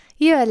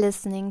You are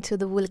listening to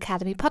the Wool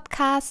Academy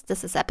podcast.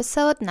 This is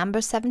episode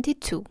number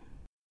 72.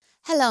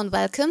 Hello and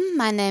welcome.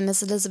 My name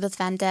is Elizabeth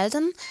Van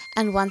Delden,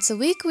 and once a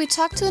week we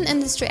talk to an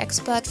industry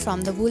expert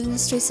from the wool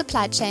industry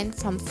supply chain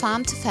from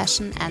farm to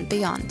fashion and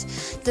beyond,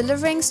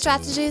 delivering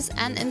strategies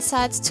and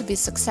insights to be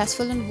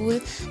successful in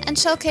wool and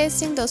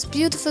showcasing those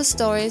beautiful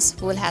stories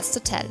wool has to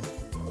tell.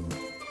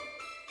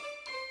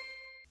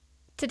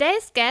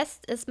 Today's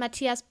guest is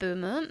Matthias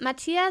Böhme.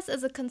 Matthias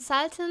is a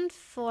consultant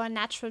for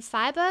natural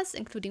fibers,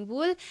 including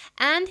wool,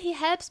 and he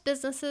helps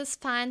businesses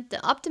find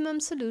the optimum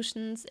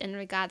solutions in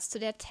regards to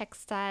their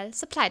textile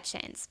supply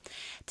chains.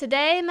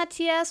 Today,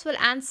 Matthias will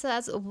answer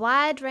us a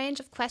wide range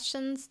of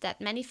questions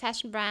that many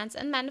fashion brands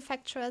and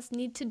manufacturers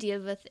need to deal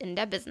with in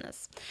their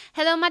business.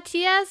 Hello,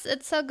 Matthias.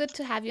 It's so good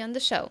to have you on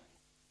the show.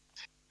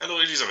 Hello,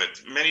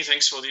 Elizabeth. Many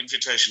thanks for the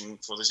invitation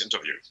for this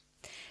interview.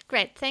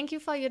 Great. Thank you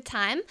for your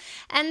time.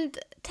 And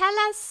tell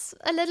us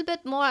a little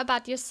bit more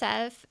about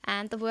yourself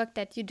and the work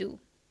that you do.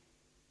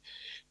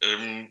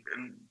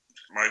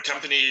 My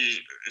company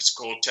is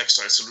called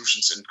Textile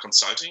Solutions and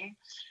Consulting,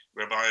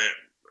 whereby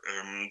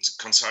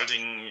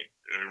consulting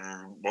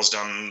was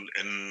done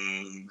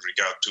in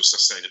regard to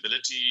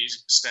sustainability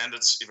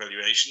standards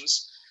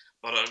evaluations,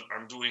 but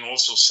I'm doing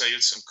also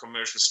sales and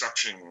commercial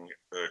structuring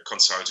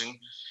consulting.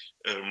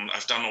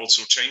 I've done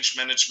also change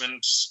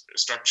management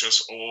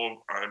structures, or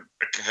I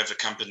have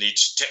accompanied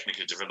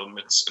technical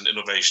developments and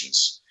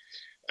innovations.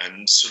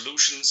 And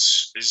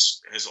solutions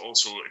has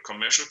also a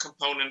commercial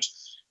component,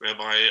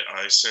 whereby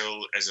I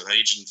sell as an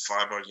agent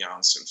fiber,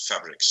 yarns, and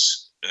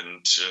fabrics,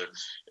 and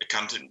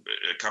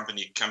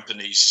accompany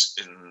companies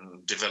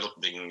in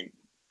developing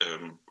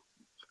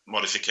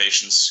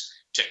modifications,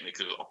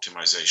 technical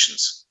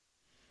optimizations.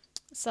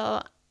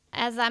 So,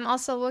 as I'm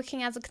also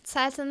working as a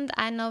consultant,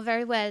 I know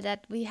very well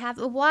that we have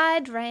a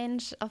wide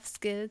range of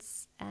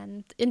skills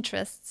and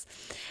interests.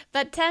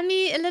 But tell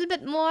me a little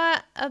bit more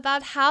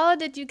about how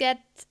did you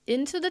get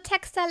into the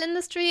textile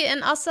industry,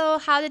 and also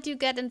how did you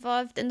get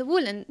involved in the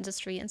wool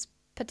industry in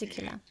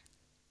particular?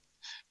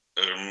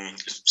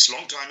 It's a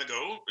long time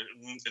ago.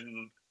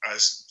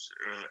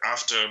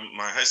 After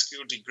my high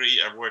school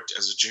degree, I worked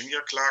as a junior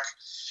clerk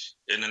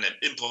in an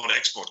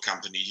import-export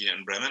company here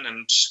in Bremen.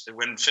 And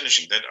when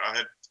finishing that, I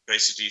had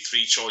basically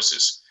three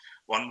choices.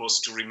 One was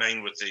to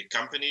remain with the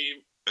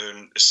company.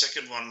 A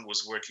second one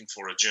was working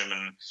for a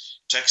German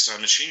textile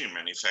machinery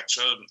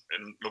manufacturer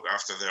and look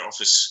after their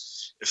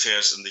office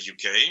affairs in the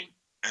UK.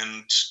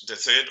 And the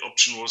third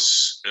option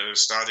was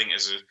starting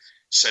as a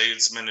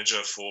sales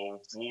manager for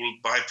wool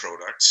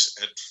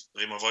byproducts at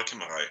Bremer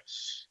Wollkämmerei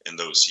in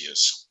those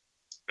years.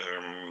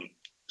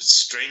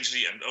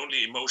 Strangely and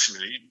only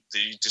emotionally,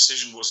 the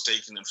decision was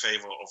taken in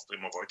favor of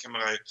Bremer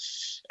Wollkämmerei,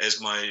 as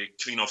my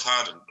Queen of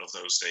Heart of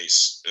those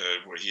days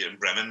were here in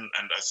Bremen,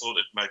 and I thought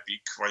it might be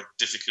quite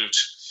difficult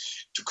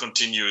to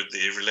continue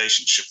the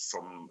relationship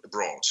from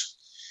abroad.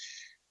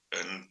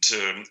 And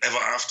ever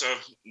after,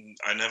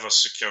 I never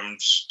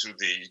succumbed to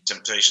the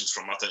temptations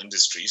from other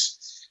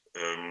industries,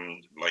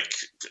 like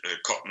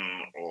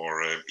cotton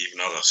or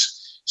even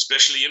others.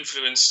 Especially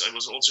influenced, I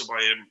was also by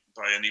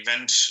an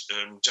event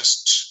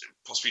just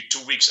possibly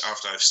 2 weeks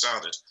after I've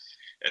started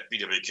at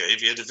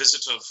BWK. We had a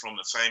visitor from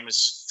a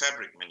famous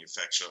fabric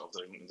manufacturer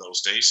in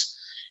those days,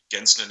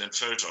 Genslen and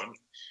Völter,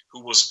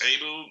 who was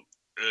able,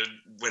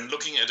 when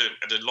looking at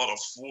a lot of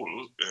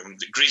wool,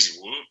 the greasy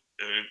wool,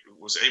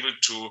 was able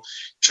to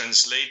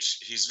translate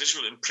his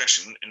visual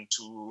impression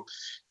into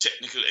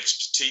technical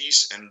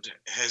expertise, and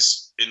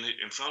has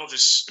in front of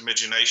his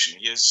imagination,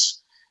 he has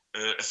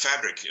a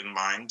fabric in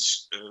mind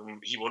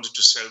he wanted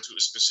to sell to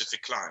a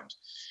specific client,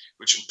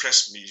 which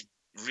impressed me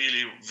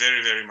really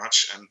very, very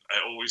much, and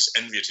I always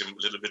envied him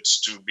a little bit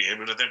to be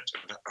able to that.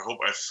 I hope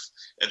I've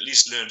at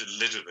least learned a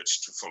little bit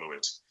to follow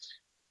it.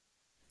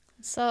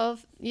 So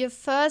your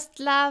first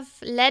love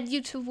led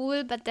you to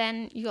wool, but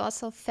then you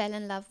also fell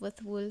in love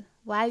with wool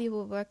while you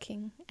were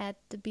working at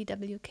the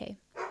BWK.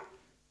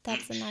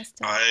 That's a nice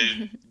story.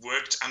 I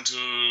worked until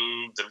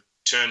the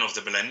turn of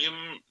the millennium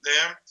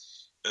there,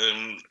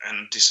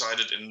 and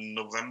decided in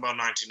November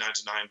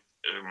 1999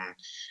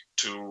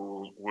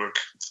 to work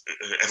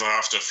ever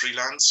after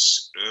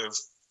freelance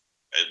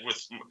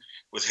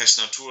with Hess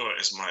Natur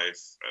as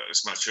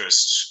my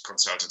first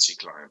consultancy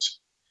client.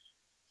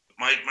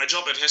 My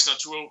job at Hess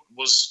Natur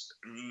was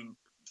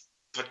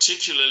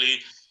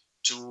particularly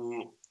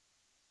to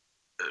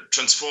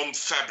transform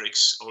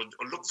fabrics or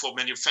look for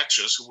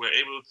manufacturers who were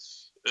able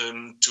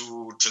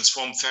to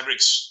transform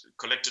fabrics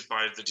collected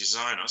by the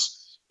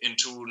designers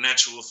into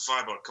natural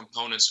fiber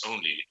components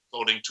only,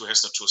 according to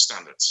Hess Natur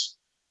standards.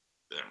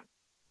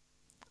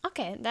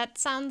 Okay, that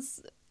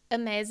sounds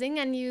amazing,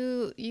 and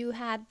you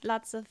had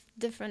lots of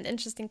different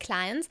interesting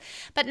clients.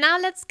 But now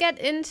let's get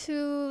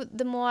into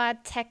the more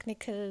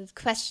technical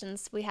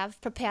questions we have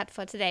prepared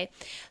for today.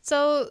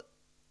 So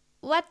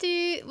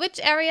which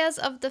areas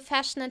of the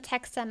fashion and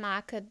textile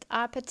market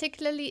are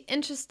particularly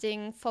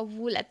interesting for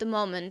wool at the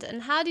moment,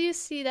 and how do you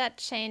see that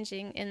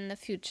changing in the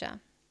future?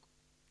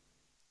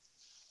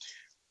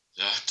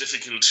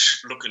 difficult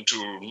look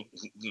into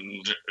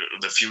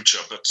the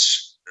future, but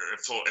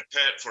for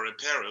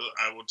apparel,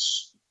 I would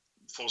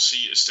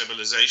foresee a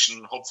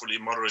stabilization, hopefully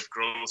moderate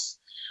growth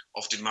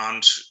of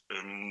demand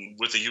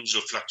with the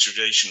usual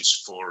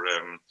fluctuations for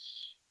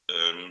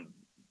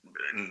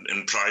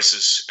in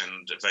prices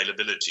and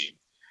availability.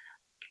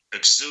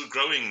 A still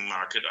growing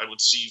market I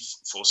would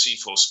foresee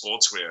for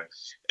sportswear,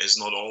 as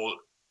not all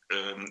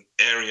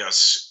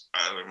areas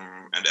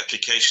and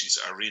applications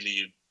are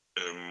really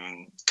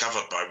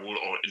covered by wool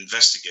or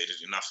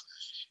investigated enough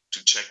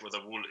to check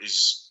whether wool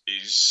is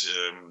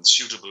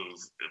suitable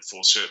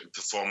for certain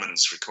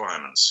performance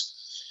requirements.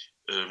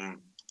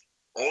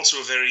 Also,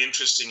 a very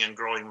interesting and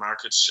growing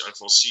market I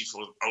foresee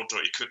for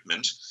outdoor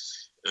equipment,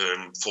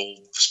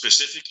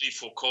 specifically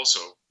for coarser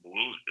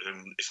wool,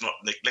 if not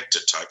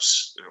neglected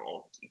types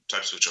or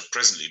types which are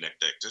presently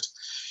neglected,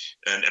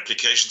 and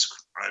applications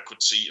I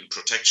could see in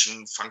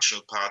protection,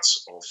 functional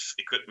parts of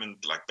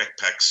equipment like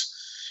backpacks,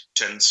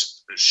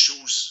 tents,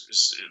 shoes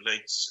is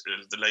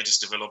the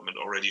latest development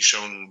already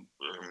shown,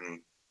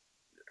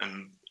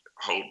 and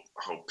how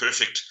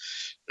perfect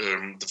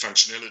the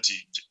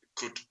functionality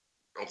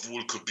of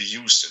wool could be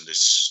used in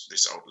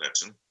this outlet.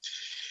 And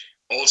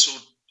also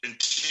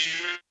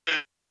interior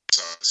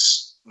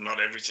size, not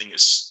everything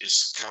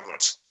is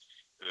covered.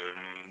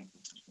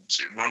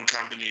 One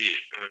company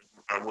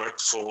I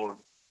worked for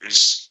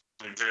is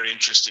doing very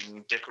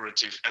interesting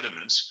decorative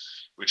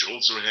elements, which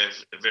also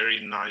have a very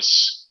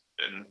nice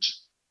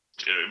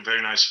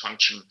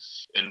function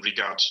in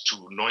regard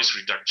to noise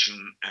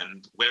reduction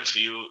and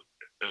well-feel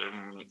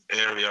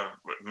area,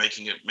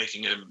 making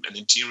an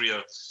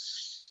interior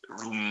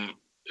room,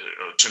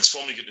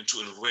 transforming it into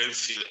a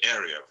well-feel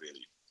area,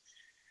 really.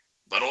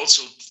 But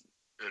also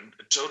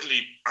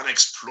totally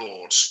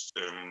unexplored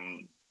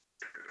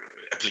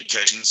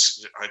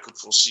applications I could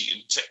foresee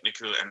in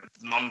technical and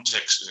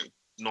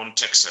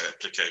non-textile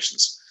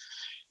applications.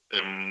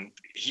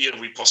 Here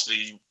we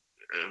possibly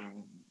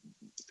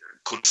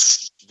could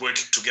work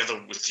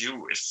together with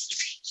you if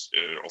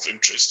of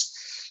interest.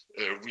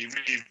 We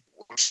really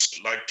would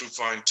like to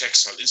find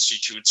textile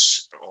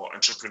institutes or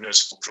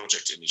entrepreneurs for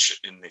project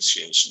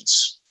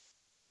initiations.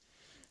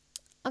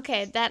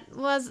 Okay, that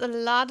was a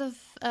lot of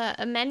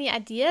many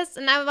ideas,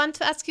 and I want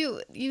to ask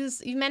you. You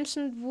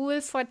mentioned wool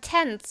for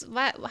tents.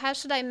 How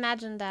should I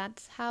imagine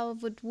that? How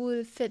would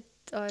wool fit,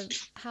 or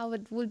how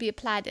would wool be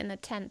applied in a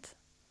tent?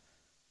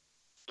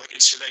 Like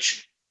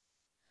insulation.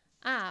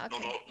 Okay.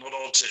 Not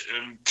all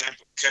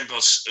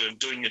campers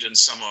doing it in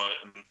summer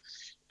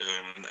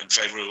and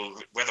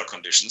favorable weather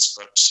conditions,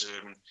 but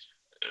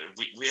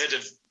we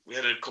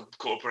had a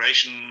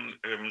cooperation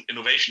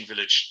innovation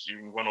village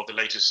during one of the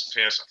latest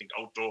fairs, I think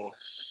Outdoor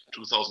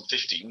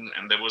 2015,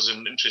 and there was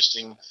an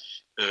interesting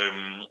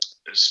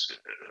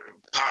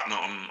partner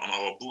on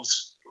our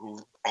booth who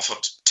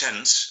offered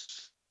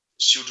tents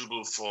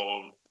suitable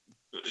for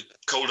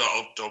colder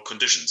outdoor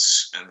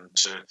conditions, and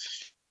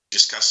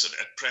discussed it.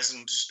 At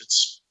present,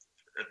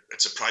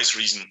 it's a price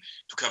reason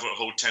to cover a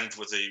whole tent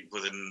with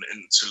an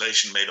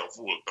insulation made of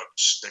wool, but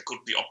there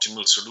could be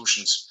optimal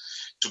solutions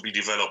to be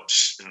developed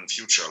in the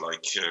future,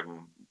 like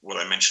what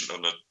I mentioned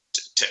on the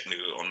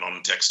technical or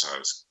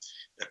non-textiles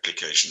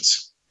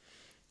applications.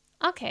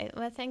 Okay,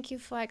 well, thank you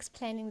for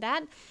explaining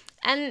that.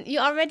 And you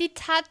already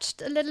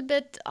touched a little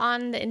bit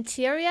on the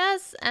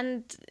interiors,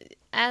 and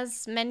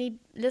as many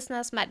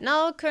listeners might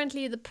know,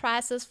 currently the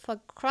prices for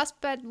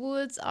crossbred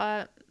wools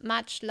are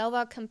much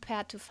lower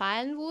compared to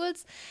fine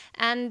wools.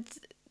 And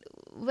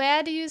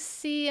where do you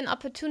see an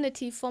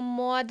opportunity for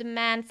more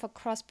demand for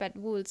crossbred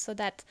wool, so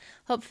that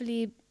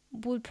hopefully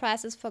wool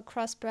prices for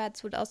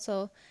crossbreds would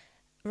also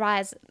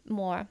rise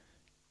more?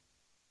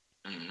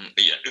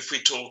 Yeah, if we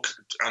talk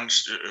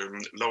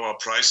lower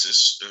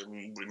prices,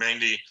 we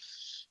mainly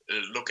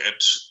look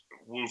at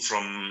wool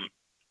from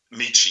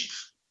meat sheep,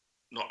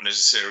 not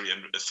necessarily a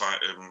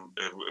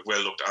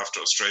well looked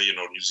after Australian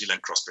or New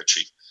Zealand crossbred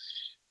sheep.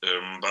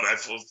 But I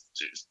thought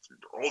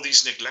all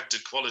these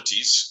neglected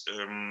qualities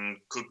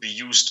could be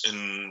used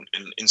in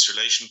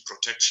insulation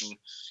protection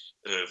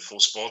for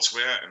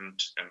sportswear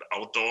and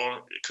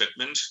outdoor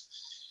equipment.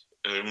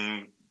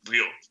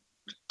 We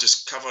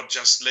discovered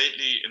just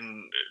lately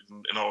in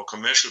our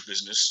commercial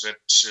business that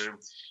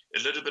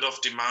a little bit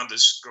of demand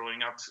is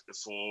growing up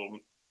for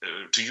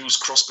to use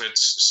crossbred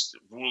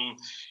wool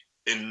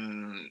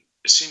in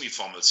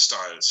semi-formal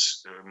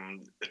styles.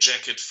 A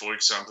jacket, for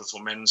example,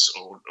 for men's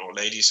or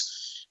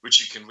ladies, which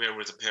you can wear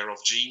with a pair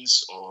of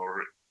jeans,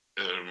 or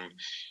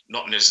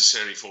not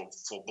necessarily for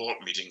board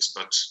meetings,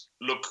 but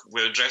look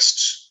well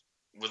dressed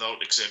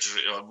without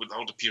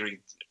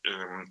appearing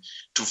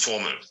too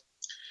formal.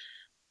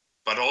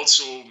 But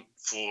also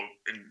for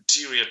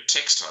interior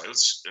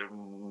textiles,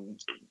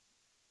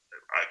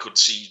 I could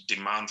see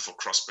demand for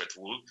crossbred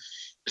wool.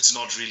 It's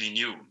not really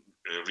new,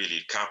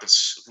 really.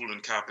 Woolen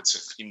carpets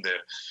have been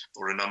there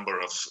for a number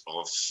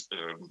of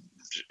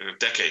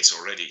decades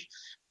already.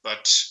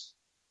 But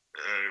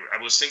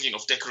I was thinking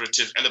of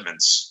decorative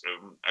elements.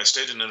 I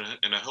stayed in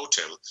a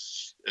hotel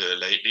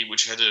lately,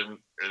 which had a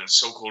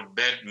so-called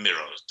bed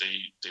mirror,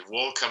 the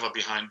wall cover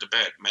behind the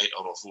bed made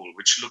out of wool,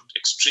 which looked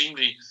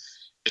extremely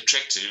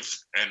attractive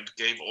and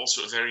gave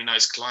also a very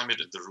nice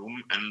climate in the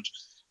room and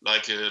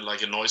like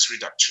a noise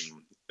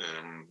reduction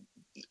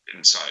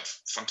inside.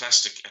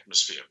 Fantastic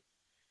atmosphere.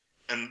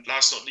 And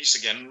last not least,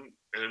 again,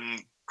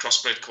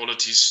 crossbred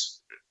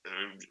qualities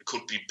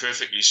could be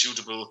perfectly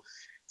suitable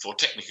for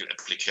technical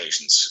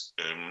applications.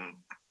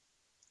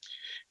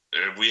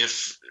 We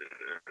have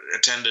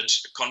attended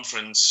a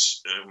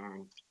conference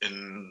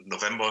in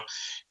November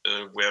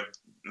where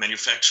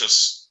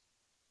manufacturers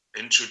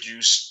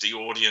introduced the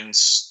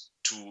audience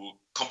to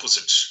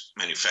composite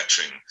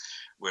manufacturing,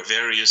 where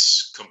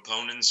various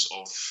components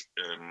of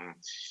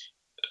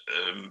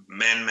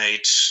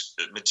man-made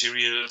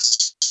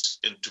materials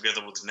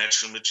together with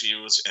natural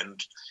materials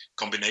and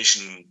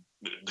combination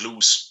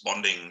glues,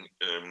 bonding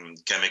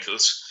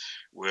chemicals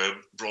were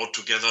brought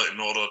together in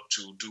order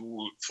to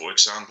do, for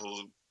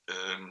example,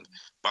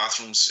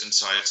 bathrooms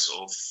inside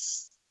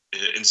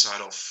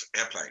of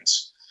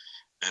airplanes.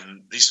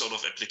 And these sort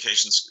of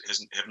applications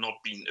have not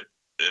been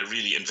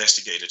really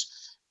investigated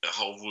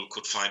how wool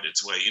could find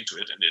its way into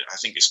it. And I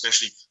think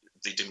especially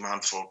the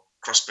demand for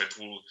crossbred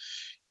wool,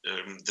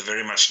 the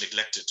very much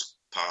neglected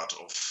part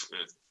of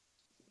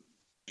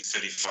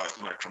 35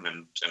 micron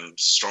and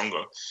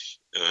stronger,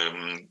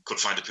 could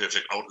find a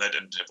perfect outlet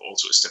and have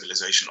also a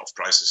stabilization of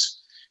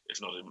prices,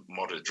 if not a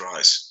moderate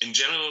rise. In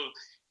general,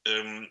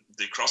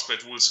 the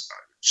crossbred wools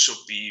should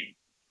be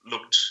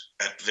looked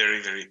at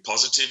very, very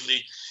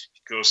positively,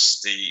 because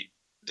the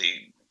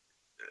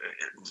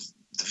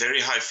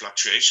very high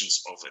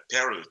fluctuations of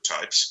apparel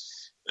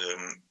types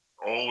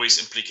always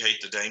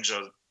implicate the danger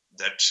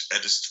that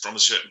from a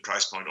certain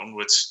price point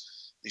onwards,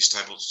 these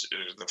type of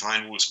the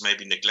fine wools may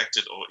be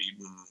neglected or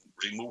even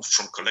removed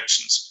from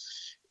collections.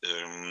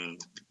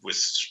 With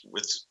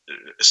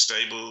a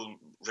stable,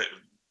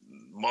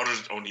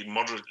 only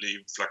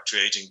moderately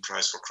fluctuating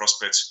price for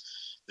crossbreds,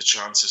 the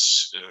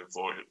chances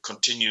for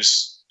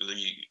continuous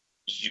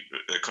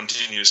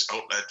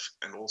outlet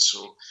and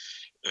also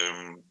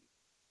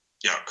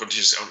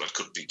continuous outlet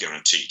could be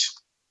guaranteed.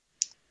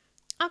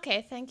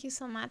 Okay, thank you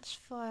so much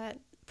for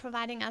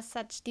providing us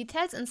such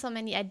details and so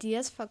many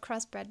ideas for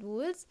crossbred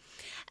wools.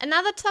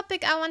 Another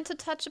topic I want to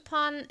touch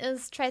upon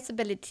is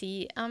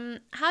traceability.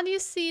 How do you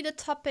see the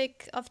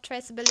topic of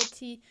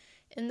traceability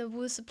in the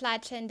wool supply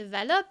chain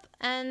develop,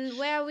 and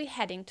where are we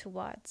heading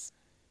towards?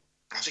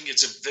 I think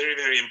it's a very,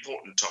 very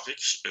important topic.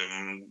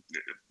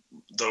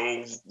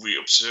 Though we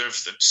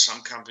observe that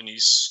some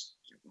companies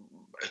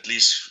at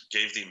least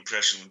gave the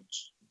impression,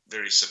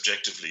 very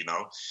subjectively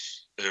now,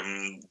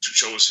 to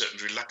show a certain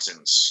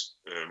reluctance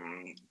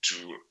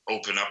to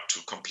open up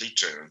to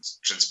complete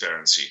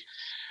transparency.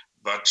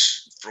 But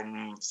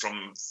from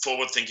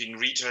forward-thinking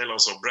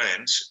retailers or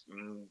brands,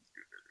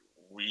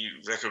 we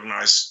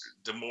recognize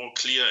the more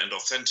clear and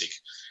authentic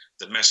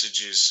the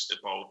messages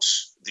about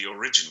the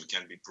origin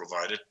can be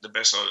provided, the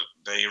better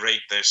they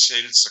rate their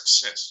sales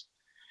success.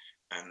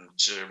 And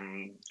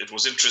it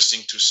was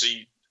interesting to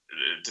see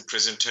the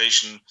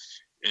presentation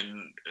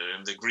in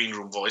the Green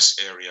Room Voice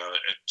area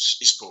at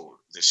ISPO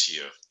this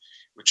year,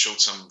 which showed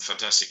some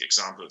fantastic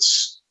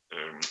examples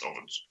of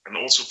it. And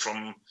also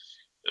from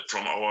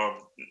our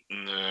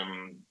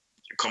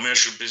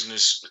commercial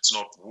business, it's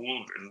not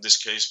wool in this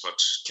case, but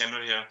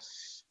camel hair.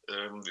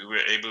 We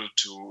were able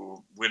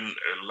to win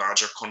a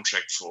larger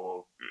contract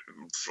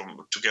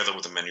together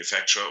with a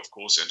manufacturer, of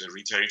course, and a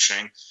retail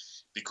chain,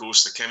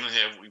 because the camel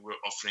hair we were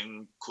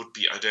offering could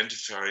be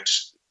identified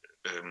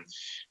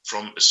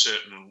from a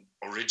certain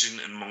origin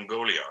in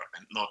Mongolia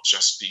and not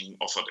just being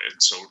offered and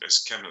sold as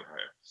camel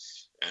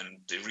hair. And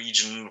the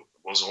region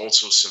was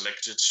also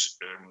selected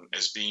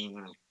as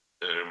being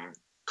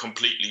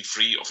completely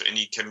free of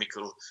any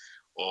chemical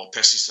or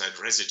pesticide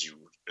residue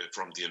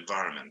from the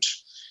environment.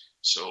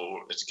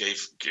 So it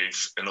gave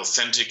an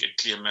authentic and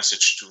clear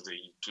message to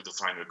the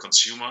final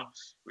consumer,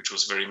 which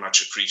was very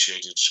much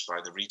appreciated by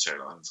the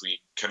retailer. And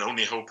we can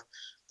only hope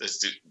that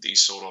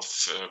these sort of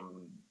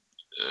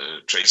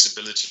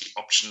traceability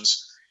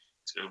options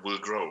will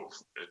grow.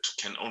 It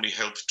can only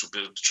help to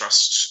build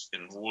trust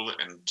in wool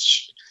and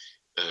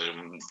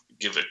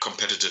give a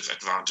competitive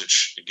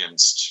advantage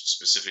against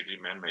specifically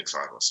man-made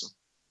fibers.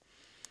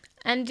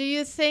 And do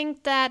you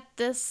think that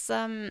this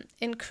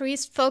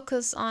increased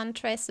focus on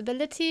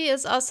traceability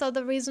is also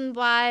the reason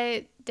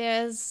why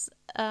there's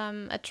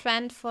a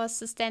trend for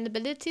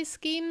sustainability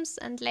schemes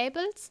and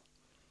labels?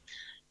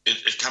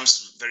 It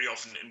comes very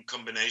often in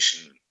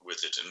combination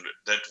with it, and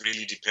that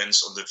really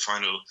depends on the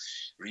final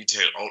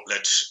retail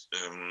outlet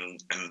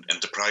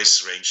and the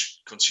price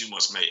range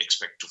consumers may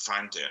expect to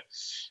find there.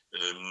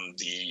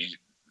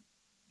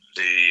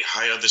 The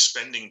higher the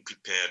spending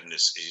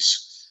preparedness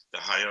is, the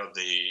higher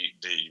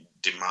the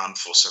demand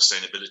for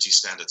sustainability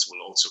standards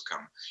will also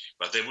come.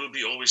 But there will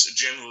be always a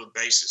general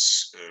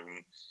basis.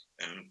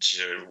 And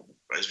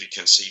as we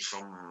can see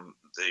from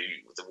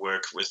the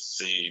work with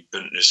the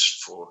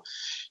Bündnis for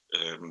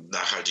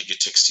Nachhaltige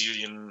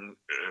Textilien.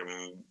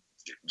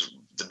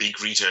 The big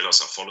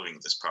retailers are following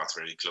this path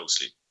very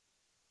closely.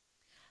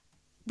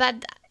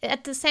 But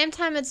at the same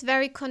time, it's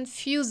very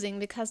confusing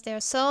because there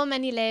are so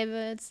many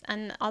labels.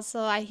 And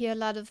also I hear a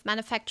lot of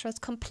manufacturers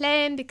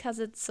complain because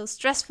it's so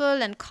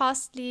stressful and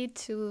costly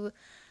to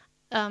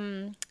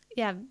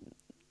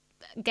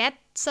get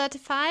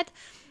certified.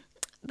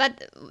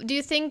 But do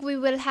you think we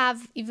will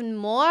have even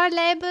more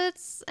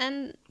labels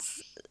and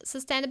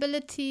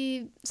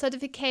sustainability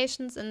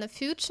certifications in the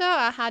future,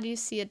 or how do you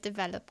see it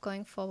develop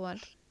going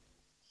forward?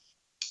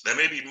 There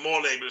may be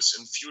more labels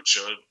in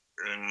future,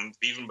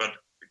 even, but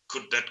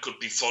that could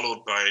be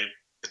followed by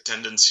a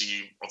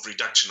tendency of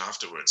reduction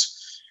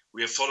afterwards.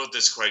 We have followed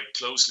this quite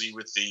closely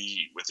with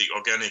the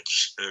organic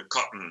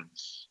cotton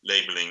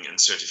labeling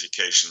and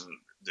certification.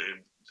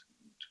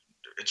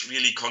 It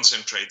really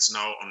concentrates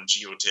now on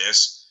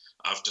GOTS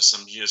after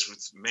some years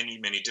with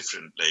many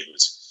different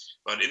labels.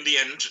 But in the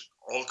end,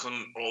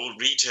 all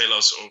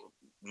retailers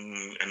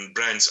and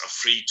brands are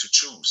free to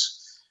choose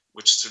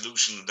which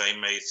solution they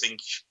may think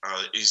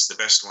is the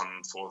best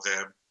one for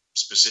their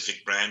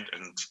specific brand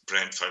and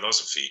brand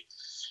philosophy.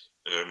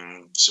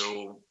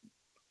 So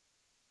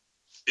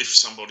if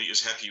somebody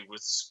is happy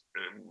with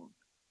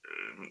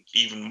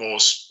even more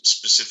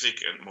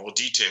specific and more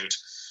detailed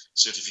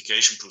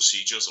certification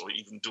procedures, or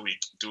even do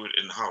it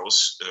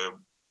in-house,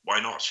 why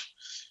not?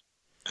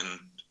 And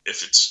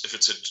if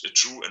it's a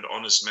true and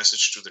honest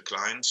message to the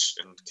client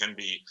and can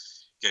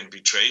be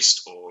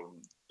traced or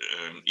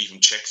even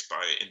checked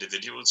by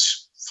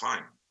individuals,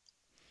 fine.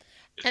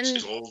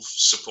 It all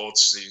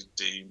supports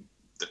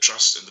the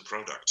trust in the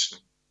product.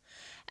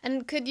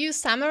 And could you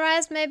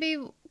summarize maybe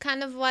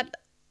kind of what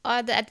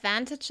are the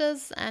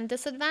advantages and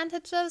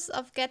disadvantages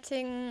of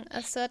getting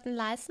a certain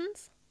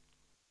license?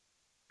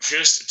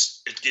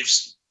 First, it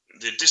gives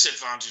the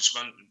disadvantage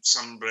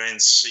some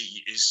brands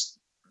see is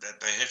that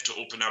they have to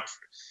open up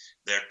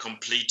their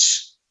complete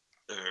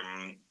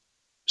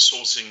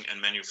sourcing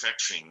and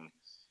manufacturing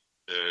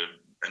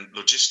and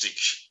logistic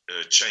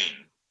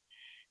chain.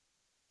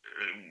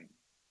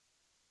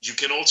 You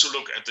can also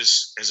look at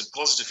this as a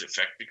positive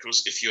effect,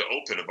 because if you're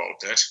open about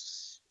that,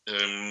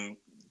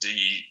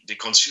 the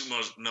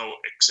consumers know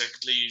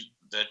exactly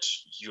that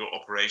your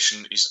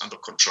operation is under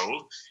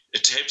control.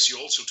 It helps you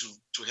also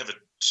to have it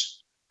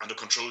under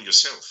control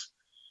yourself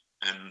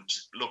and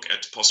look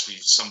at possibly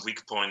some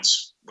weak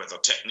points, whether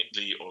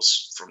technically or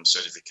from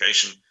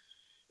certification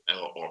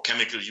or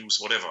chemical use,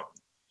 whatever.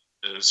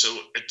 So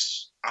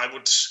I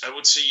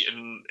would see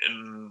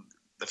in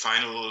the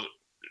final,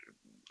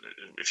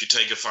 if you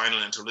take a final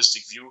and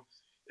holistic view,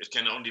 it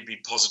can only be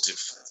positive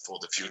for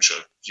the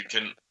future. You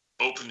can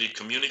openly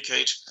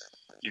communicate.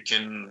 You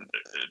can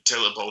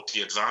tell about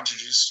the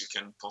advantages. You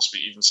can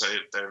possibly even say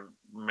there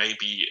may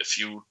be a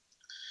few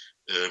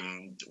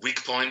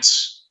weak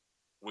points,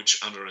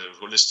 which under a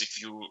holistic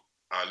view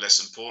are less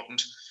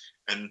important.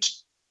 And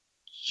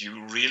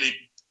you really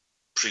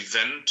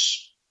prevent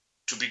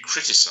to be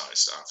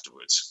criticized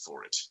afterwards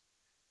for it.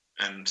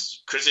 And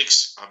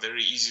critics are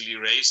very easily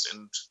raised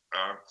and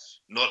are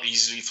not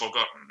easily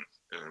forgotten.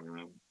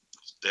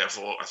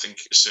 Therefore, I think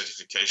a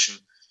certification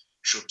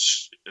should,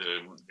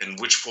 in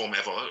which form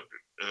ever,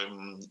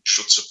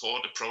 should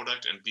support a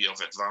product and be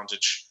of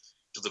advantage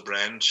to the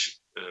brand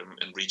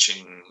in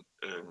reaching,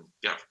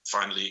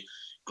 finally,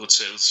 good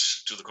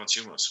sales to the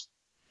consumers.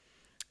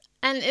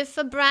 And if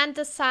a brand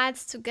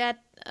decides to get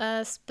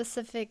a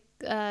specific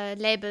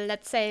label,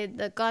 let's say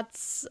the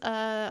GOTS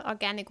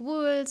organic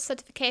wool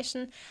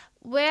certification,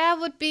 what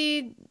would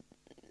be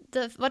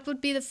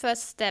the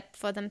first step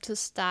for them to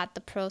start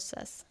the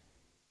process?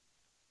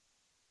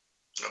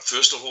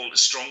 First of all, a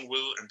strong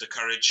will and the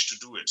courage to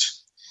do it,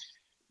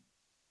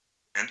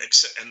 and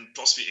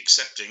possibly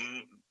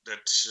accepting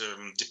that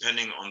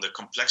depending on the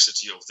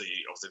complexity of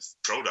the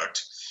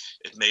product,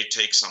 it may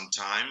take some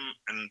time,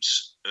 and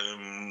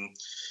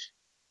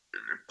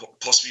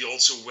possibly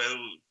also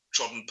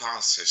well-trodden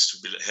paths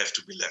have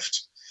to be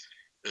left.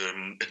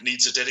 It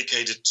needs a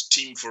dedicated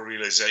team for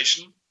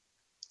realization,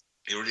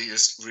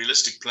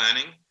 realistic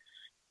planning,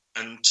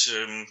 and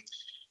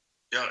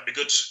a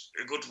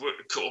good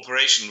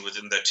cooperation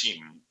within that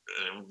team.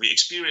 We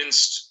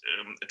experienced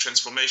a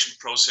transformation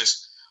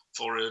process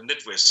for a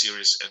knitwear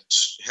series at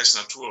Hess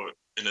Natur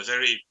in a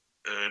very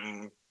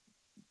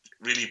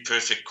really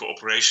perfect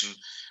cooperation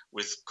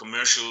with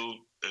commercial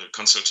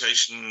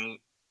consultation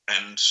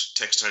and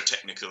textile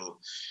technical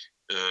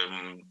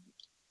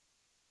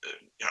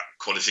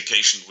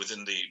qualification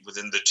within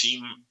the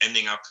team,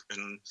 ending up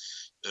in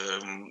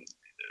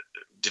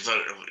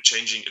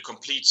changing a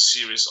complete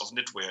series of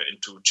knitwear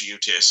into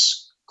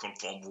GOTS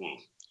conform wool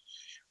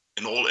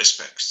in all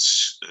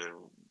aspects,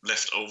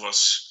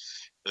 leftovers,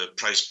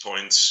 price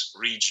points,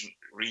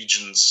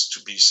 regions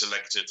to be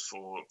selected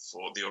for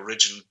the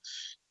origin.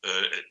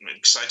 An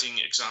exciting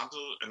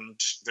example and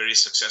very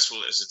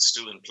successful, as it's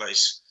still in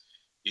place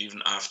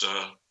even after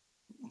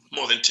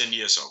more than 10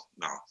 years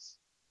now.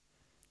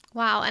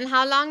 Wow. And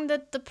how long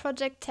did the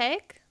project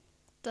take?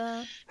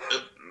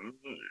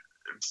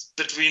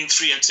 between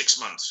 3 and 6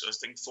 months. I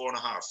think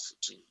 4.5,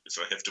 if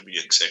I have to be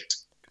exact.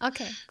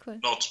 Okay, cool.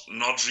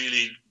 Not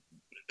really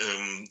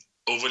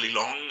overly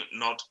long,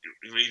 not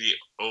really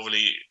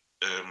overly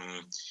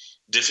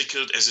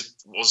difficult, as it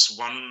was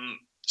one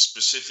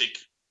specific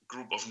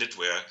group of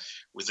knitwear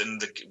within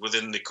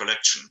the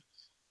collection.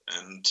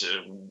 And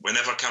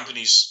whenever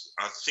companies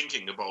are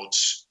thinking about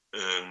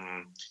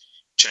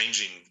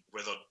changing,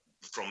 whether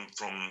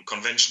from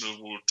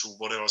conventional wool to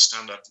whatever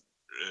standard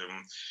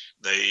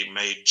they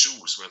may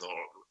choose, whether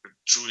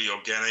truly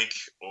organic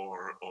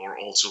or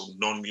also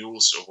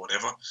non-mules or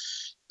whatever,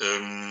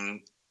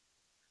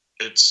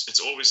 it's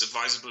always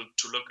advisable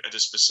to look at a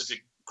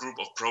specific group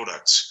of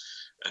products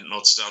and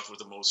not start with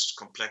the most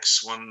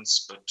complex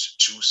ones, but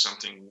choose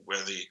something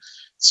where the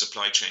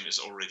supply chain is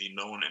already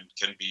known and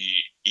can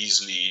be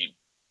easily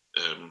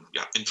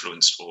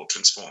influenced or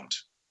transformed.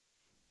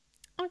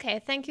 Okay,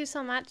 thank you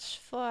so much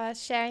for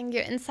sharing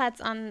your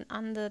insights on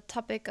the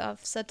topic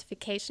of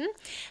certification.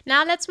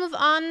 Now let's move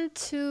on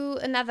to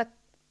another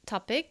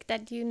topic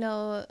that you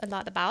know a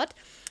lot about,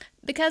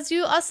 because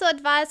you also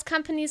advise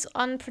companies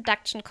on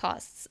production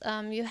costs.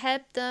 You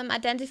help them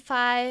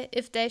identify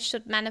if they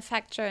should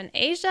manufacture in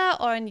Asia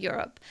or in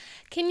Europe.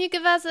 Can you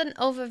give us an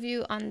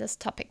overview on this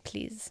topic,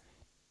 please?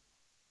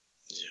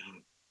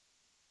 Yeah.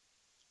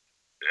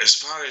 As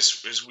far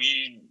as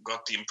we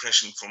got the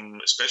impression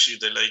from especially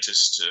the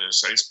latest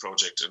sales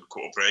project and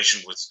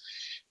cooperation with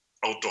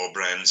outdoor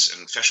brands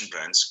and fashion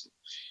brands,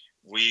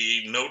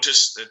 we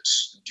noticed that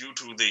due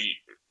to the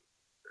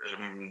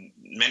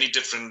many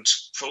different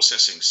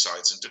processing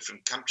sites in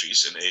different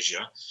countries in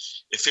Asia,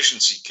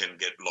 efficiency can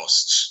get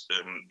lost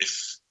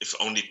if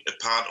only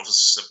a part of the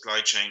supply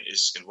chain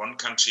is in one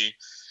country.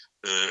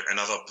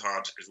 Another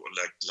part,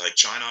 like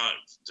China,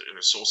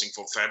 sourcing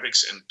for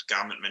fabrics and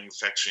garment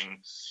manufacturing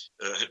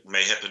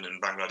may happen in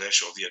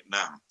Bangladesh or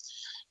Vietnam.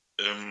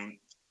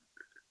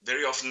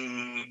 Very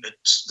often,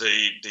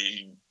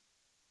 the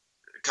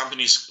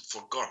companies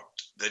forgot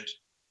that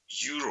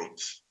Europe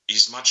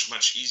is much,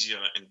 much easier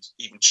and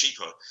even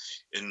cheaper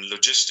in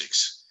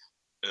logistics.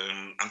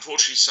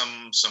 Unfortunately,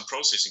 some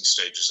processing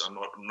stages are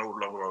no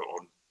longer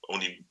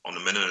only on a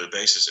minimal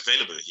basis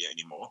available here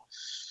anymore.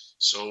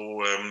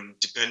 So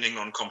depending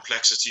on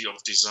complexity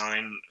of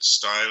design,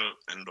 style,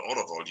 and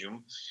order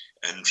volume,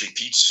 and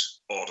repeat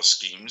order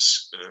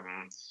schemes,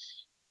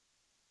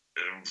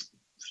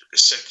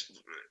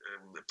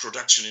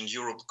 production in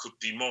Europe could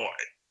be more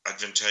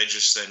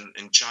advantageous than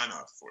in China,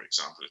 for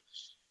example,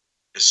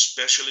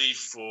 especially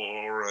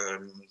for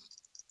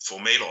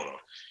mail order,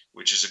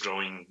 which is a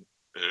growing,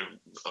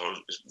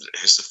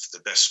 has the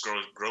best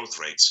growth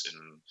rates in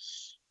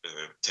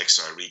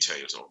textile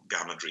retails or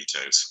garment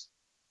retails.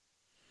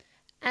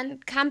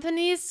 And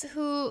companies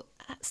who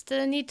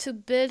still need to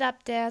build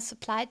up their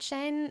supply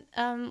chain,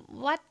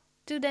 what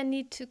do they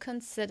need to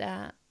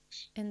consider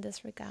in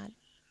this regard?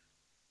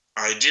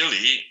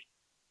 Ideally,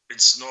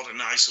 it's not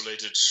an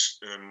isolated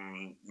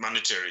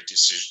monetary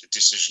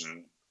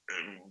decision.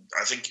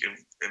 I think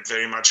a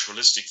very much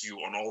holistic view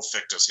on all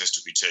factors has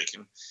to be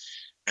taken.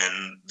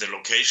 And the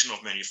location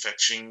of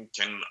manufacturing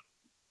can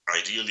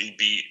ideally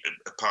be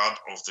a part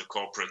of the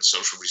corporate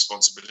social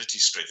responsibility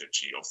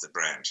strategy of the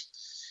brand.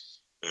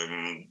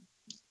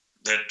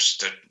 That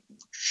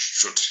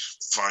should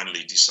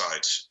finally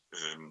decide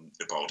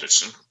about it.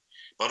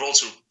 But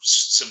also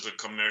simple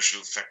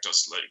commercial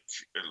factors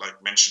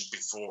like mentioned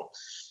before.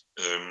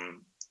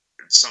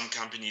 Some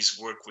companies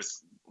work with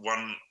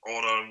one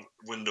order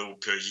window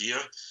per year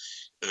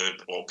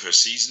or per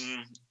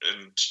season,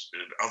 and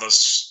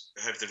others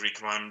have the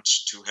requirement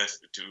to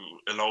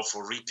allow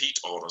for repeat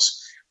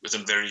orders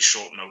within very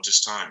short notice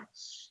time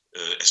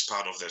as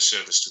part of their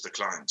service to the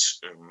client.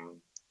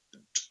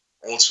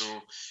 Also,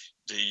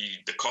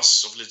 the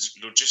costs of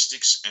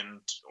logistics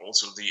and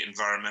also the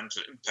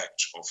environmental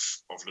impact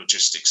of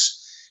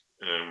logistics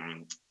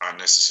are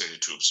necessary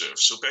to observe.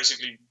 So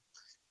basically,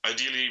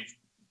 ideally,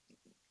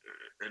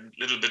 a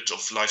little bit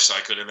of life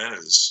cycle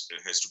analysis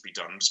has to be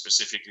done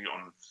specifically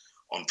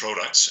on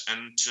products,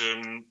 and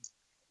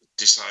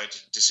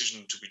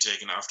decision to be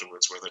taken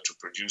afterwards whether to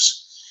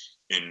produce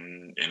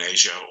in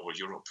Asia or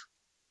Europe.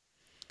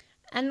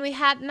 And we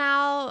had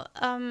now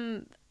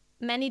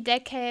many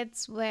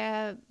decades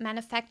where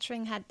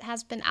manufacturing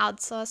has been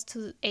outsourced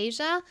to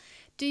Asia.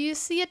 Do you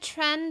see a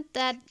trend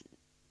that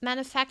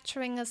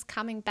manufacturing is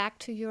coming back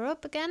to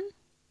Europe again?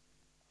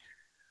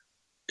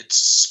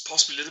 It's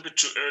possibly a little bit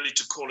too early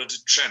to call it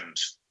a trend,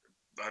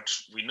 but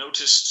we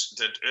noticed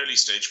that early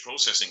stage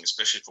processing,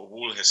 especially for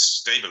wool, has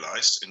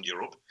stabilized in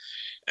Europe,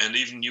 and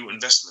even new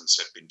investments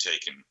have been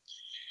taken.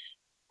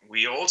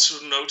 We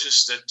also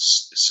noticed that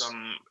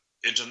some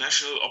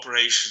international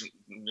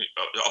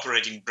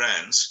operating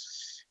brands,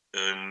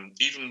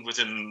 even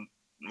within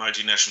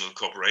multinational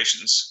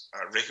corporations,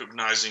 are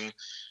recognizing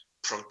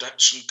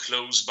production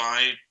close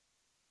by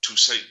to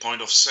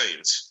point of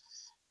sales,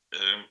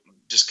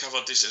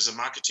 discovered this as a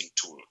marketing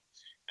tool,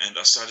 and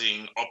are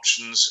studying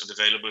options and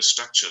available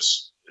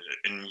structures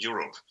in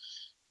Europe.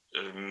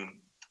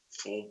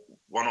 For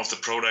one of the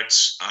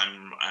products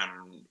I'm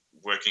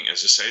working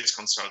as a sales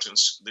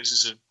consultants, this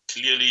is a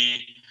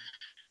clearly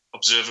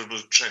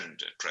observable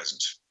trend at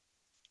present.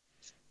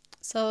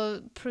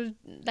 So, from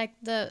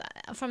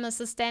a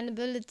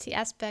sustainability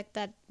aspect,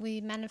 that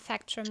we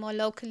manufacture more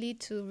locally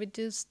to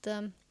reduce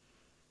the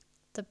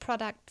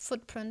product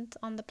footprint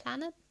on the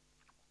planet.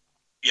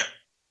 Yeah,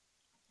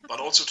 but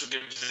also to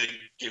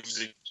give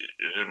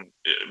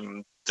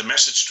the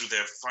message to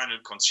their final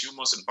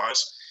consumers and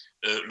buyers.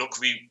 Look,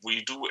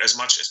 we do as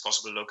much as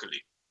possible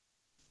locally.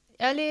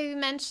 Earlier you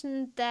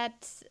mentioned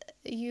that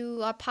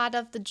you are part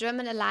of the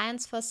German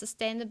Alliance for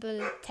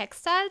Sustainable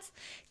Textiles.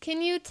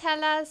 Can you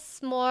tell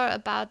us more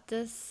about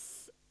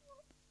this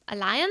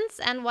alliance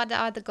and what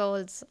are the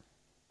goals?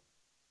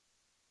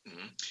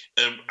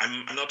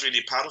 I'm not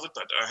really part of it,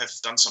 but I have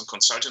done some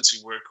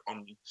consultancy work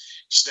on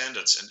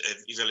standards and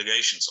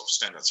evaluations of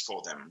standards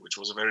for them, which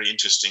was a very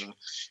interesting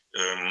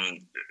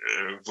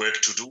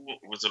work to do,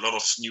 with a lot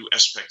of new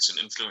aspects and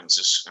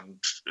influences and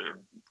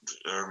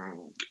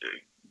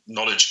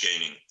knowledge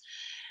gaining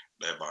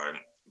thereby.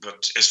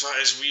 But as far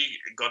as we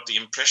got the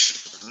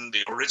impression,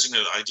 the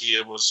original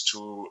idea was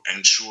to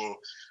ensure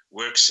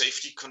work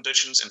safety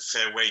conditions and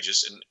fair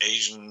wages in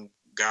Asian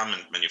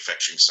garment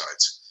manufacturing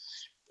sites.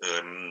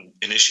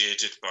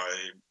 Initiated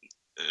by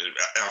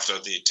after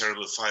the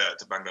terrible fire at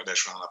the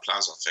Bangladesh Rana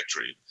Plaza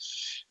factory.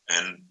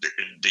 And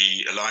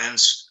the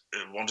Alliance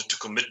wanted to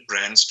commit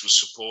brands to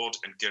support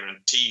and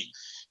guarantee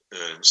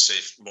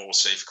more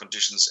safe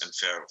conditions and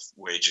fair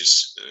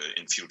wages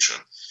in future.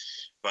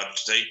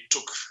 But they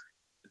took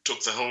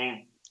the whole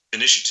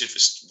initiative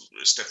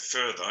a step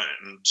further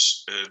and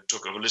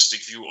took a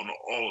holistic view on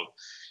all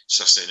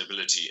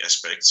sustainability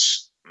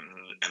aspects,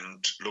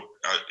 and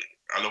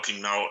are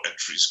looking now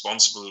at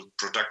responsible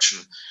production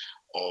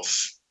of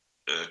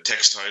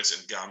textiles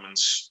and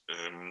garments,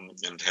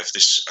 and have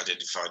this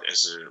identified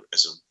as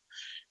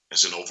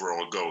an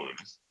overall goal.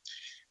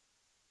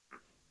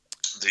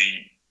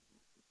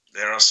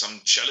 There are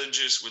some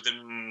challenges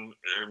within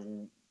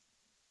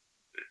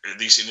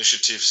these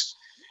initiatives,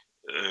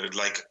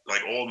 like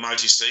all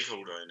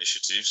multi-stakeholder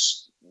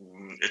initiatives.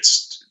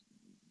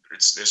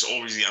 There's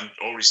always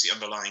the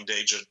underlying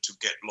danger to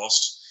get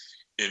lost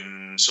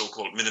in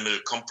so-called minimal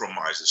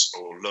compromises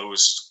or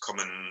lowest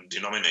common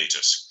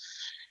denominators.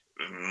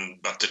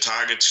 But the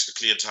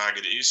clear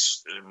target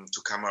is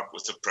to come up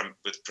with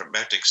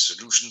pragmatic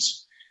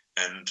solutions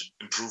and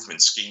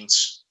improvement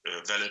schemes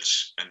valid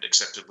and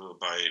acceptable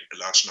by a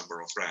large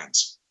number of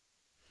brands.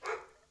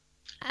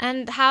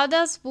 And how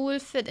does wool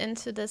fit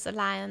into this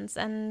alliance,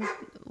 and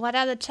what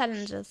are the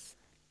challenges?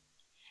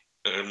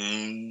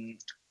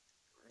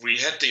 We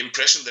had the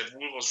impression that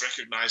wool was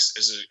recognized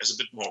as a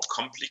bit more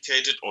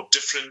complicated or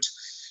different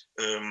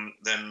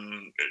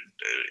than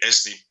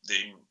as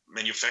the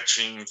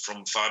manufacturing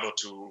from fiber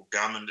to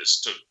garment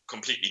is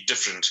completely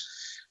different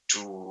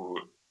to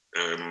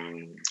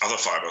other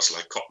fibers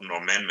like cotton or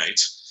man-made.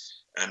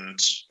 And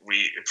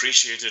we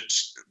appreciated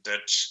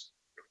that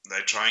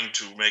they're trying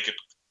to make it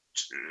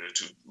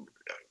to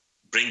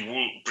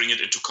bring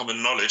it into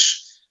common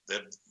knowledge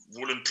that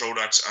woolen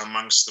products are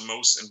amongst the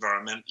most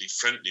environmentally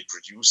friendly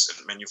produced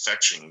and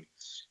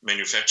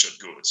manufactured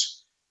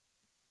goods.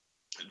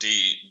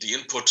 The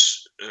input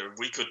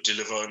we could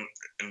deliver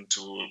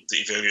into the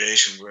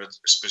evaluation were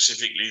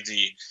specifically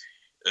the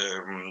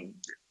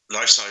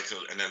life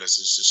cycle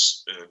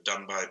analysis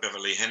done by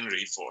Beverly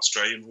Henry for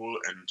Australian wool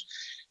and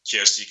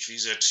Kjersti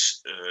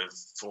Kviseth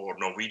for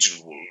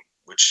Norwegian wool,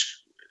 which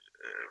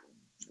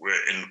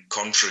were in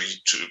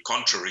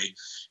contrary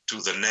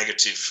to the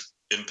negative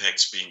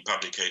impacts being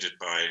publicated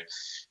by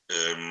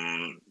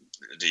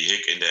the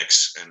Higg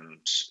Index and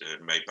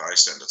made by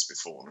standards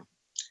before.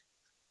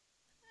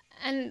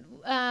 And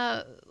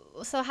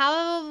so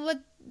how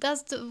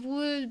does the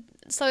wool,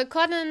 so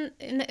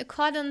in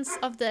accordance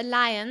of the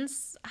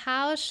alliance,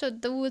 how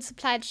should the wool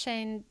supply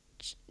chain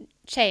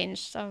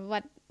change, or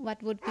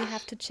what would we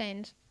have to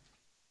change?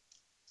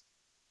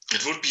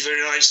 It would be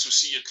very nice to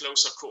see a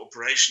closer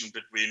cooperation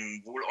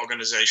between wool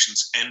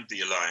organizations and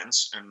the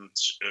alliance, and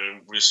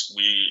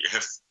we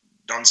have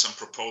done some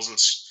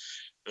proposals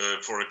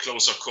for a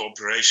closer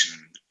cooperation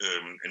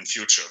in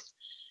future.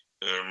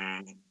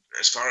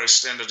 As far as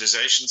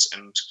standardizations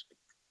and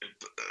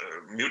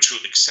mutual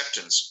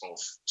acceptance of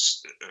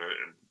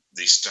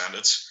these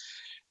standards,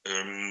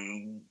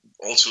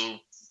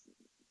 also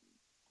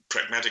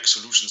pragmatic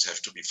solutions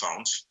have to be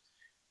found,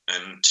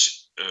 and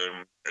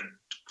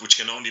which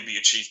can only be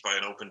achieved by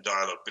an open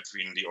dialogue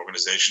between the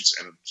organizations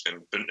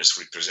and business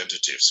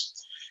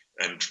representatives.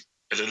 And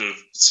a little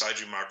side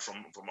remark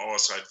from our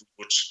side, we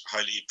would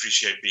highly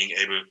appreciate being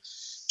able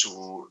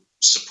to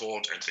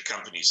support and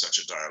accompany such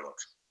a dialogue.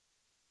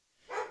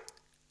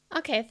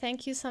 Okay,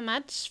 thank you so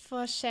much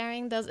for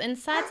sharing those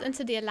insights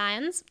into the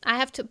alliance. I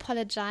have to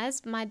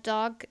apologize. My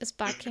dog is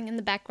barking in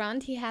the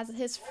background. He has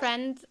his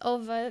friend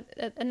over,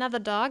 another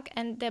dog,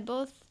 and they're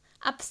both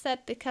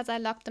upset because I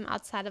locked them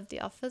outside of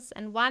the office.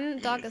 And one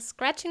dog is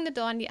scratching the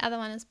door and the other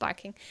one is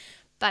barking.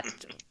 But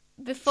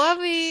before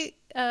we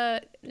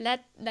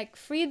let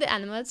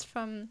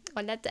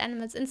the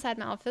animals inside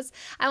my office,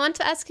 I want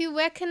to ask you,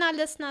 where can our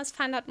listeners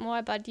find out more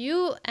about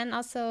you and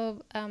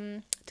also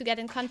to get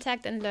in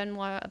contact and learn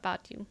more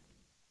about you?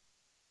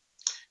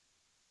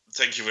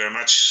 Thank you very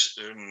much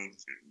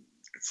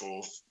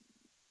for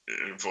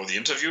the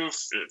interview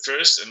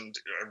first, and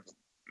I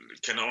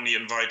can only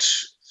invite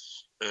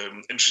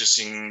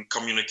interesting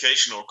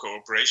communication or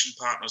cooperation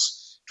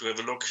partners to have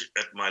a look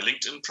at my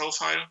LinkedIn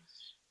profile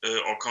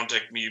or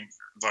contact me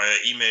via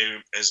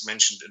email as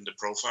mentioned in the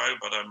profile,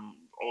 but I'm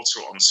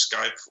also on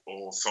Skype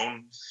or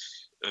phone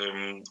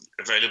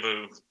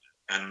available,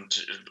 and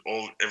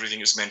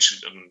everything is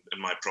mentioned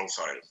in my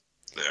profile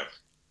there.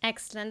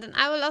 Excellent. And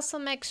I will also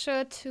make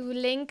sure to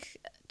link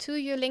to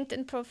your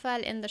LinkedIn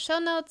profile in the show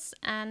notes,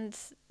 and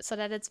so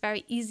that it's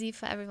very easy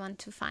for everyone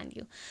to find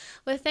you.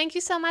 Well, thank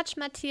you so much,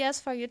 Matthias,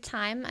 for your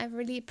time. I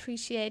really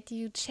appreciate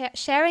you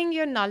sharing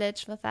your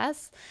knowledge with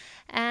us,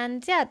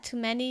 and to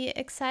many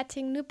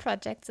exciting new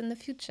projects in the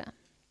future.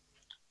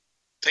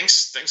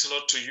 Thanks a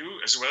lot to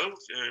you as well.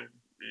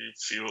 We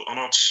feel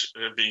honored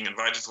being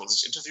invited for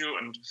this interview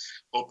and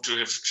hope to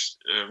have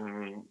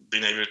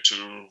been able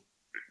to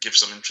give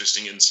some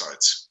interesting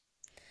insights.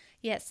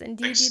 Yes,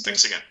 indeed.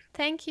 Thanks again.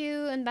 Thank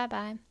you, and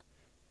bye-bye.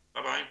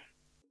 Bye-bye.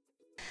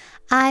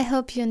 I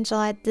hope you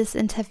enjoyed this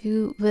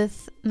interview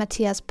with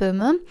Matthias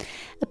Böhme.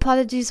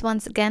 Apologies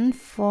once again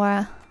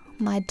for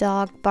my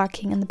dog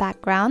barking in the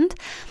background.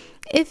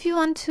 If you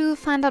want to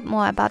find out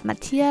more about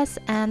Matthias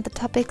and the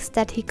topics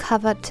that he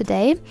covered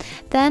today,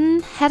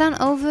 then head on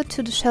over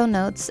to the show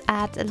notes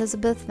at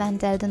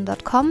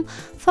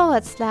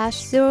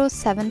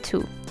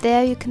elizabethvandelden.com/072.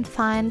 There you can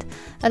find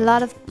a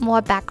lot of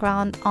more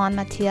background on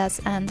Matthias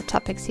and the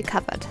topics he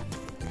covered.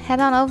 Head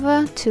on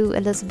over to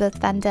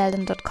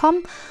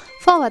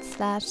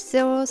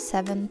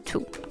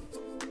elizabethvandelden.com/072.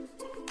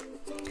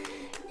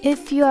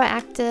 If you are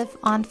active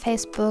on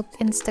Facebook,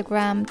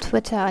 Instagram,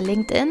 Twitter, or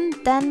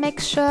LinkedIn, then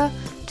make sure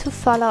to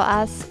follow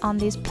us on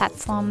these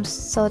platforms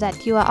so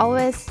that you are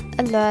always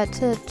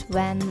alerted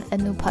when a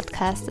new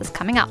podcast is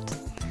coming out.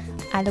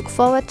 I look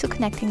forward to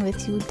connecting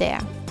with you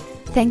there.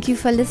 Thank you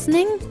for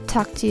listening.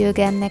 Talk to you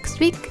again next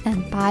week,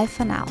 and bye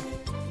for now.